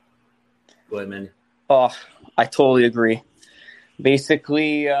 Go ahead, man. Oh, I totally agree.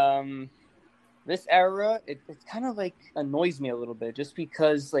 Basically, this era, it kind of like annoys me a little bit, just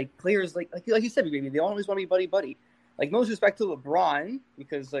because like players like you said, baby, they always want to be buddy. Like, no disrespect to LeBron,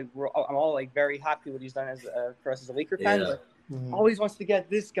 because like I'm all like very happy what he's done for us as a Laker fan. Yeah. But always wants to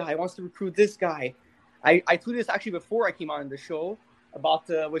get this guy, wants to recruit this guy. I tweeted this actually before I came on the show about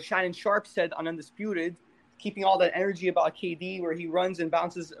what Shannon Sharp said on Undisputed, keeping all that energy about KD, where he runs and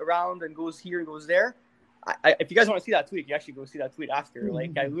bounces around and goes here and goes there. If you guys want to see that tweet, you actually go see that tweet after.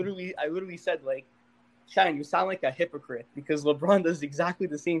 Like, I literally said, like, Shannon, you sound like a hypocrite, because LeBron does exactly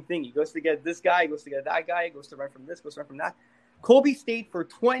the same thing. He goes to get this guy, he goes to get that guy, he goes to run from this, goes to run from that. Kobe stayed for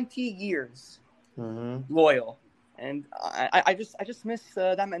 20 years loyal. And I just miss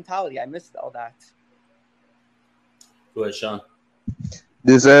that mentality. I miss all that. Go ahead, Sean.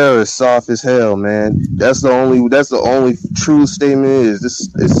 This air is soft as hell, man. That's the only true statement is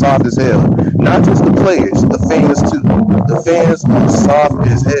this is soft as hell. Not just the players, the fans too. The fans are soft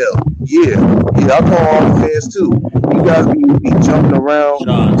as hell. Yeah, I call all the fans too. You guys be jumping around.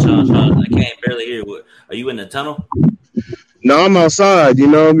 Sean, I can't barely hear you. Are you in the tunnel? No, I'm outside. You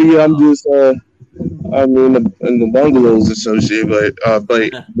know what I mean? I'm just I'm in the bungalows and some shit. But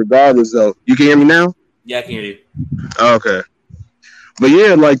regardless, though, you can hear me now. Yeah, I can hear you. Okay. But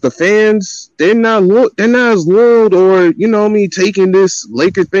yeah, like the fans, they're not as loyal or, you know what I mean, taking this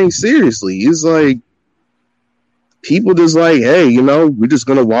Laker thing seriously. It's like people just like, hey, you know, we're just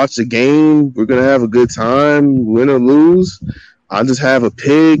gonna watch the game, we're gonna have a good time, win or lose. I'll just have a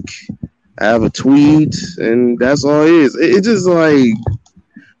pick, I have a tweet, and that's all it is. It's just like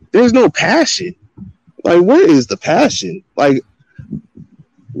there's no passion. Like, where is the passion? Like,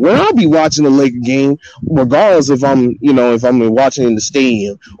 when I'll be watching a Laker game, regardless if I'm watching in the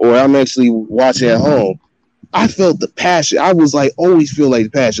stadium or I'm actually watching at home, I felt the passion. I was like, always feel like the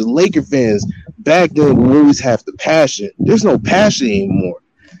passion. Laker fans back then would always have the passion. There's no passion anymore.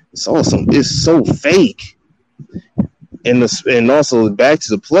 It's awesome. It's so fake. And also back to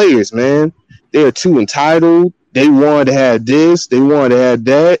the players, man. They're too entitled. They wanted to have this. They wanted to have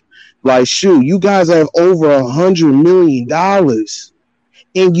that. Like, shoot, you guys have over $100 million.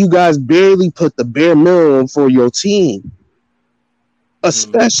 And you guys barely put the bare minimum for your team,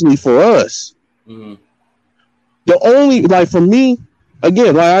 especially for us. Mm-hmm. The only, like, for me,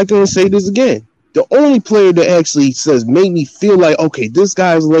 again, like, I can say this again, the only player that actually made me feel like, okay, this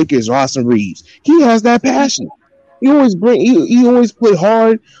guy's Lakers, Austin Reeves. He has that passion. He always play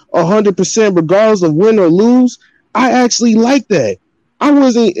hard, 100%, regardless of win or lose. I actually like that.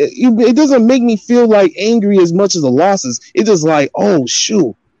 It doesn't make me feel like angry as much as the losses. It's just like, oh,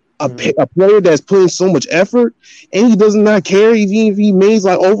 shoot, a player that's putting so much effort and he does not care even if he makes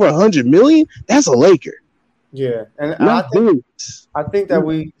like over $100 million. That's a Laker. Yeah, and I think that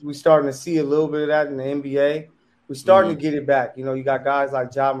we starting to see a little bit of that in the NBA. We're starting to get it back. You know, you got guys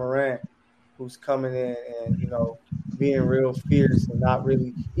like Ja Morant who's coming in and, you know, being real fierce and not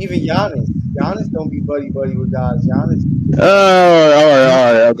really – even Giannis. Giannis don't be buddy-buddy with guys. Giannis – all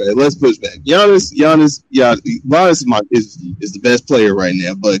right. Okay, let's push back. Giannis is the best player right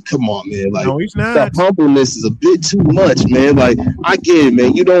now, but come on, man. Like, no, he's not. The humbleness is a bit too much, man. Like, I get it,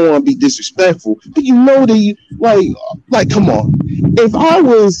 man. You don't want to be disrespectful, but you know that you like, come on. If I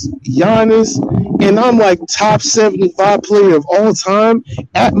was Giannis and I'm like top 75 player of all time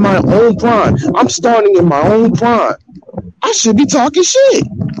at my own prime, I'm starting in my own prime, I should be talking shit.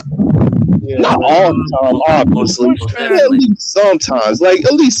 Yeah. Not all the time, obviously. At least sometimes. Like,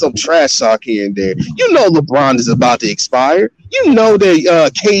 at least some trash talk here and there. You know LeBron is about to expire. You know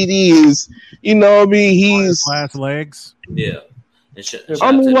that KD is, you know what I mean, he's... last legs. Yeah.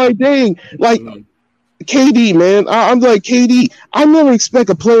 I mean, like, dang. Like, KD, man. I'm like, KD, I never expect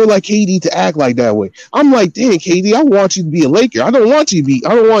a player like KD to act like that way. I'm like, dang, KD, I want you to be a Laker. I don't want you to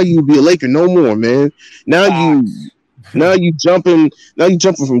be a Laker no more, man. Now you jumping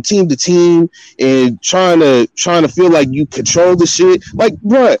from team to team and trying to feel like you control the shit. Like,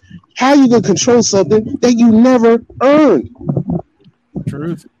 bruh, how you gonna control something that you never earned?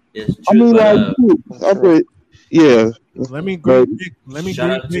 Truth. I mean, like, yeah. Let me greet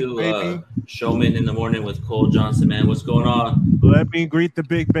shout out Big to Baby. Showman in the Morning with Cole Johnson, man. What's going on? Let me greet the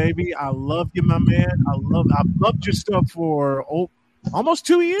Big Baby. I love you, my man. I've loved your stuff for almost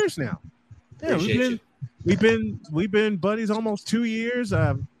 2 years now. Yeah, we've been buddies almost 2 years.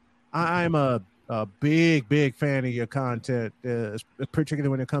 I'm a big fan of your content, particularly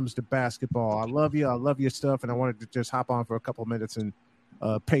when it comes to basketball. I love you. I love your stuff, and I wanted to just hop on for a couple of minutes and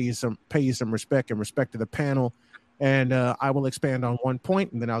pay you some respect and respect to the panel. And I will expand on one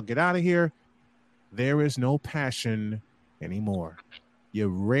point, and then I'll get out of here. There is no passion anymore.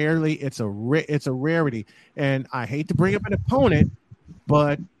 It's a rarity. And I hate to bring up an opponent,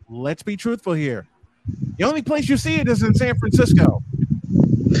 but let's be truthful here. The only place you see it is in San Francisco.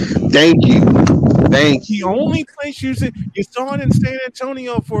 Thank you. The only place you saw it in San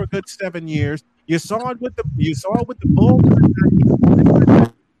Antonio for a good 7 years. You saw it with the Bulls,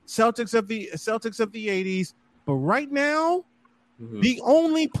 Celtics of the 80s. But right now, the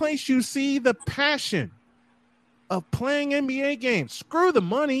only place you see the passion of playing NBA games, screw the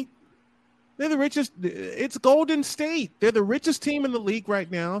money. They're the richest. It's Golden State. They're the richest team in the league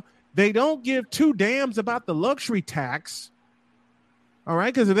right now. They don't give two damns about the luxury tax. All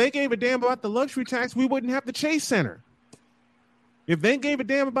right, because if they gave a damn about the luxury tax, we wouldn't have the Chase Center. If they gave a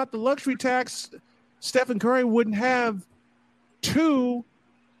damn about the luxury tax, Stephen Curry wouldn't have 2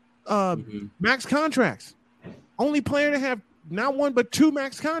 max contracts. Only player to have not 1 but 2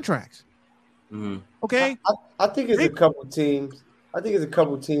 max contracts. Mm-hmm. Okay, I think it's a couple teams. I think it's a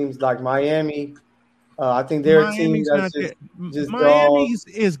couple teams like Miami. I think they're a team that's just Miami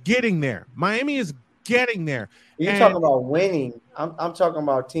is getting there. Miami is getting there. You're talking about winning. I'm talking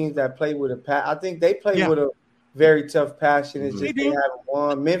about teams that play with a I think they play with a very tough passion. It's just they haven't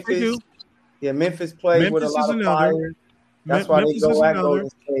won. Memphis, Memphis plays with a lot of fire. That's why they go at Golden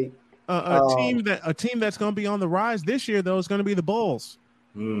State. A team that's going to be on the rise this year, though, is going to be the Bulls.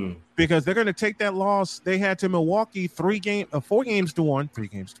 Because they're going to take that loss they had to Milwaukee 4 games to 1. 3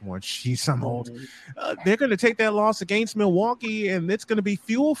 games to 1. Jeez, I'm old. They're going to take that loss against Milwaukee, and it's going to be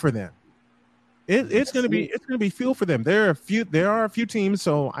fuel for them. It's going to be fuel for them. There are a few teams,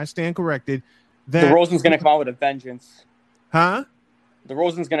 so I stand corrected. That DeRozan's going to come out with a vengeance. Huh?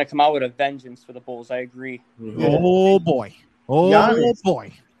 DeRozan's going to come out with a vengeance for the Bulls. I agree. Oh boy.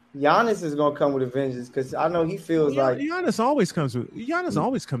 Boy. Giannis is gonna come with a vengeance because I know he feels like Giannis always comes with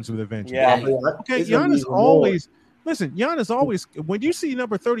a vengeance. Yeah. Okay. Giannis always when you see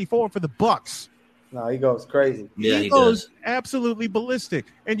number 34 for the Bucks. No, he goes crazy. Yeah, he goes absolutely ballistic.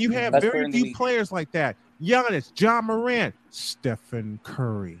 And you have very few players like that. Giannis, John Morant, Stephen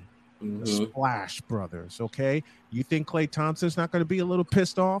Curry, the Splash Brothers. Okay. You think Klay Thompson's not going to be a little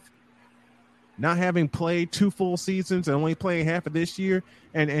pissed off? Not having played 2 full seasons and only playing half of this year,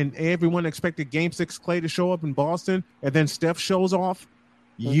 and everyone expected Game 6 Klay to show up in Boston, and then Steph shows off.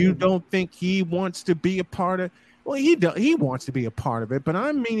 You don't think he wants to be a part of? Well, he wants to be a part of it, but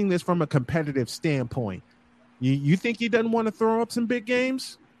I'm meaning this from a competitive standpoint. You think he doesn't want to throw up some big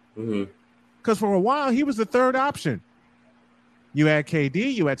games? Because for a while he was the third option. You had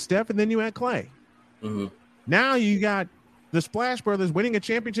KD, you had Steph, and then you had Klay. Now you got the Splash Brothers winning a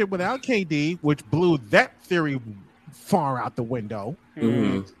championship without KD, which blew that theory far out the window.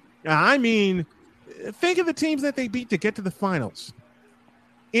 I mean, think of the teams that they beat to get to the finals.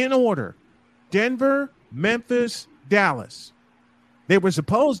 In order: Denver, Memphis, Dallas. They were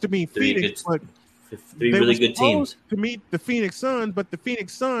supposed to meet Phoenix, but 3 really good teams to meet the Phoenix Suns, but the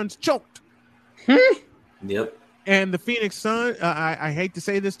Phoenix Suns choked. Yep. And the Phoenix Suns, I hate to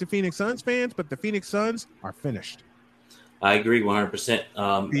say this to Phoenix Suns fans, but the Phoenix Suns are finished. I agree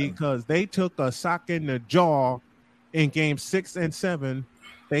 100%. Because they took a sock in the jaw in game 6 and 7.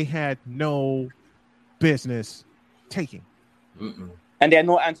 They had no business taking. Mm-mm. And they had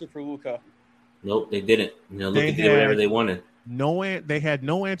no answer for Luka. Nope, they didn't. Luka did whatever they wanted. They had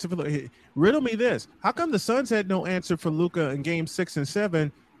no answer for Luka. Riddle me this. How come the Suns had no answer for Luka in game 6 and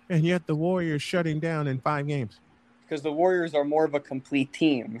 7, and yet the Warriors shut him down in 5 games? Because the Warriors are more of a complete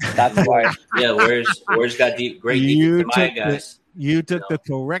team. That's why. Yeah, Warriors got great defense for my guys. You took the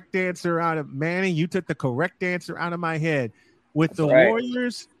correct answer out of Manny. You took the correct answer out of my head. With the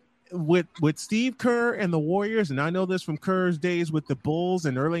Warriors, with Steve Kerr and the Warriors, and I know this from Kerr's days with the Bulls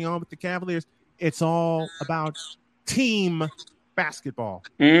and early on with the Cavaliers, it's all about team basketball,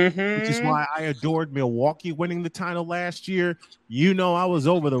 which is why I adored Milwaukee winning the title last year. You know, I was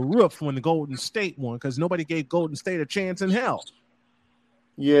over the roof when the Golden State won because nobody gave Golden State a chance in hell.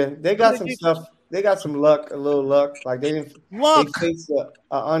 Yeah, they got some stuff. They got some luck, a little luck. Like they faced an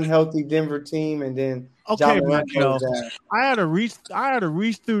unhealthy Denver team, and then I had to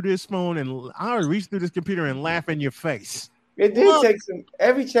reach through this phone and I had to reach through this computer and laugh in your face. It did take some.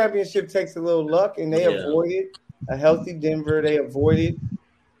 Every championship takes a little luck, and they avoided a healthy Denver. They avoided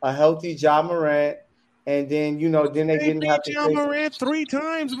a healthy Ja Morant, and then then they didn't have to. Ja Morant 3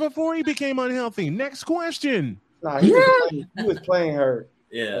 times before he became unhealthy. Next question. Nah, he was playing hurt.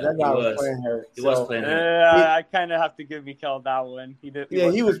 Yeah, that guy was playing hurt. He was playing hurt. I kind of have to give Mikal that one.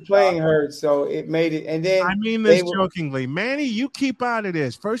 He was playing hurt, so it made it. And then I mean this jokingly, Manny. You keep out of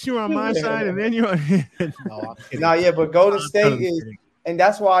this. First you're on my side, and then you're on. But Golden State is, and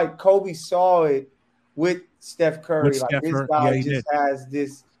that's why Kobe saw it with Steph Curry. This guy just has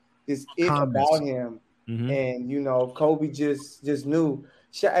this it about him, and Kobe just knew.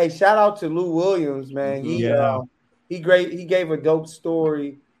 Hey, shout out to Lou Williams, man. He gave a dope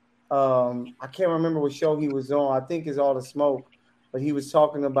story. I can't remember what show he was on. I think it's All the Smoke, but he was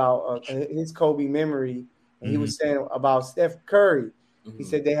talking about his Kobe memory, and he was saying about Steph Curry. He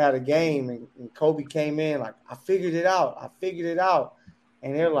said they had a game, and Kobe came in like, I figured it out.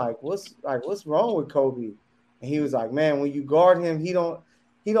 And they're like, what's wrong with Kobe? And he was like, man, when you guard him, he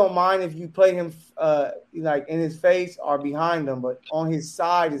don't mind if you play him like in his face or behind him, but on his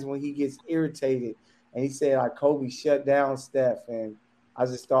side is when he gets irritated. And he said, like, Kobe shut down Steph. And I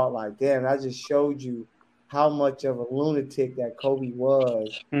just thought, like, damn, I just showed you how much of a lunatic that Kobe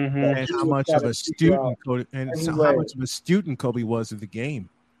was, and how much of a student Kobe was of the game.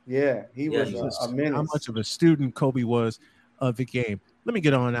 Yeah, he was a menace. How much of a student Kobe was of the game. Let me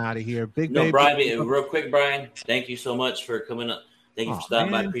get on out of here. Brian, real quick, Brian, thank you so much for coming up. Thank you for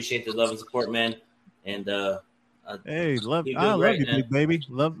stopping by. I appreciate the love and support, man. And hey, I love you, big baby.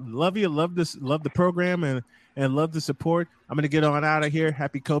 Love you. Love the program and love the support. I'm gonna get on out of here.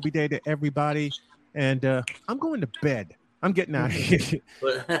 Happy Kobe Day to everybody. And I'm going to bed. I'm getting out of here.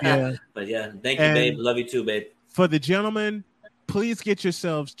 But thank you, babe. Love you too, babe. For the gentlemen, please get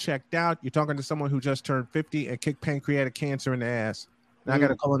yourselves checked out. You're talking to someone who just turned 50 and kicked pancreatic cancer in the ass. And I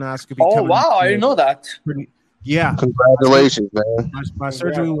got a colonoscopy. Oh, wow. I didn't know that. Yeah. Congratulations, man. My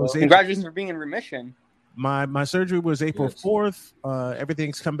surgery was congratulations for being in remission. My surgery was April 4th.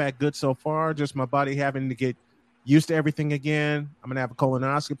 Everything's come back good so far. Just my body having to get used to everything again. I'm going to have a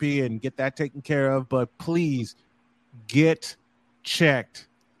colonoscopy and get that taken care of. But please get checked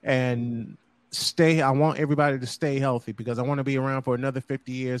and stay. I want everybody to stay healthy because I want to be around for another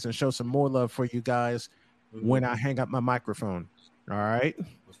 50 years and show some more love for you guys when I hang up my microphone. All right?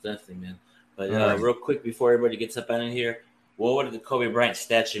 Most definitely, man. But real quick before everybody gets up out of here, what did the Kobe Bryant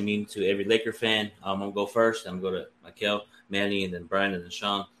statue mean to every Laker fan? I'm going to go first. I'm going to go to Michael, Manny, and then Brian, and then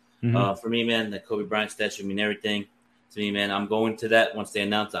Sean. For me, man, the Kobe Bryant statue mean everything to me, man. I'm going to that once they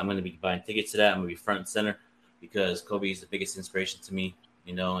announce it. I'm going to be buying tickets to that. I'm going to be front and center because Kobe is the biggest inspiration to me,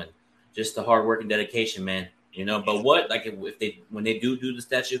 and just the hard work and dedication, man. But when they do the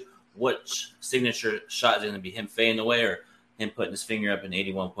statue, what signature shot is it going to be? Him fading away or him putting his finger up in an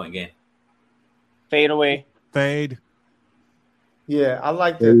 81-point game? Fade away. Fade. Yeah, I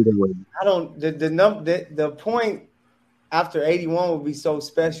like the point after 81 would be so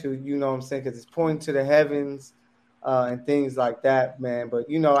special, you know what I'm saying? Because it's pointing to the heavens and things like that, man.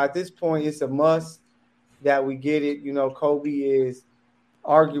 But, at this point, it's a must that we get it. Kobe is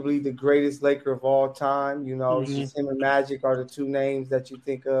arguably the greatest Laker of all time. It's just him and Magic are the two names that you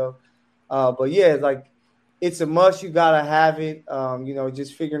think of. But, yeah, it's a must. You got to have it,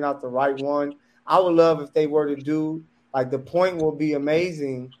 just figuring out the right one. I would love if they were to do, the point will be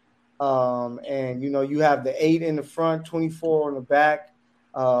amazing. And you have the 8 in the front, 24 on the back.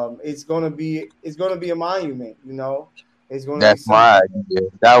 It's gonna be a monument. It's gonna. That's my idea.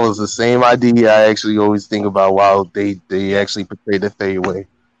 That was the same idea I actually always think about while they actually portray the fadeaway.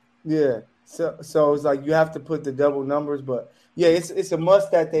 Yeah. So it's you have to put the double numbers, but yeah, it's a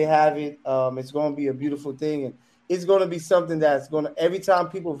must that they have it. It's gonna be a beautiful thing, and it's gonna be something that's gonna every time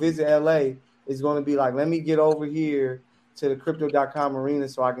people visit LA, it's gonna be let me get over here to the Crypto.com arena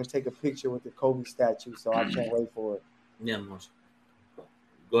so I can take a picture with the Kobe statue. So I can't wait for it. Yeah,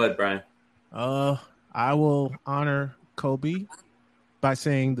 go ahead, Brian. I will honor Kobe by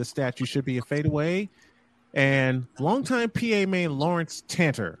saying the statue should be a fadeaway. And longtime PA man Lawrence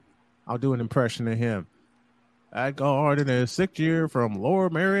Tanter, I'll do an impression of him. At guard in his 6th year from Lower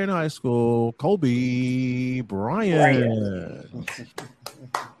Marion High School, Kobe Bryant.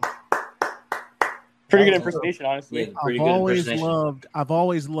 Pretty good impersonation, honestly. Yeah, I've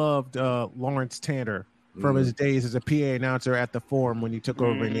always loved Lawrence Tanter from his days as a PA announcer at the Forum when he took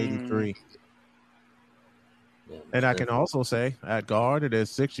over in '83. Yeah, and I can also say at guard it is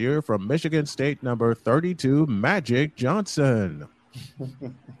 6th year from Michigan State number 32 Magic Johnson.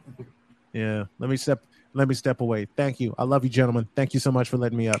 Yeah, let me step away. Thank you. I love you, gentlemen. Thank you so much for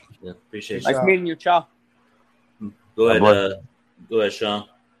letting me up. Yeah, appreciate it. Nice meeting you. Ciao. Go ahead, Sean.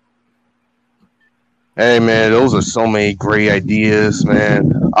 Hey, man, those are so many great ideas,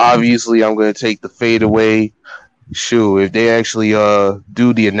 man. Obviously, I'm going to take the fadeaway. Shoot, if they actually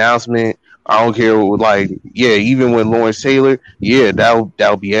do the announcement, I don't care what, even with Lawrence Taylor,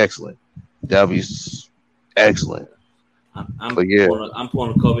 that'll be excellent. That'll be excellent. I'm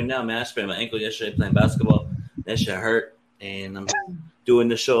pulling a Kobe now, man. I sprained my ankle yesterday playing basketball. That shit hurt, and I'm doing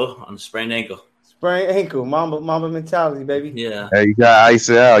the show on a sprained ankle. Sprained ankle, Mamba mentality, baby. Yeah. Hey, you got to ice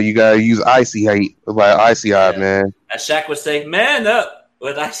it out. You got to use icy hot, man. As Shaq would say, man up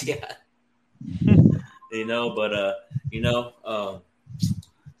with icy hot.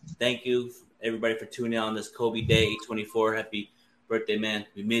 Thank you, everybody, for tuning in on this Kobe Day 824. Happy birthday, man.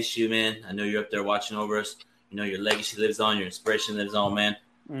 We miss you, man. I know you're up there watching over us. Your legacy lives on. Your inspiration lives on, man.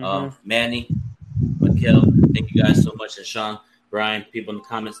 Manny, Mikhail, thank you guys so much. And Sean, Brian, people in the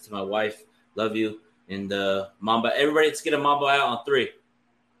comments, to my wife, love you. And Mamba, everybody, let's get a Mamba out on 3.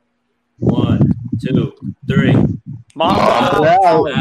 1, 2, 3. Mamba.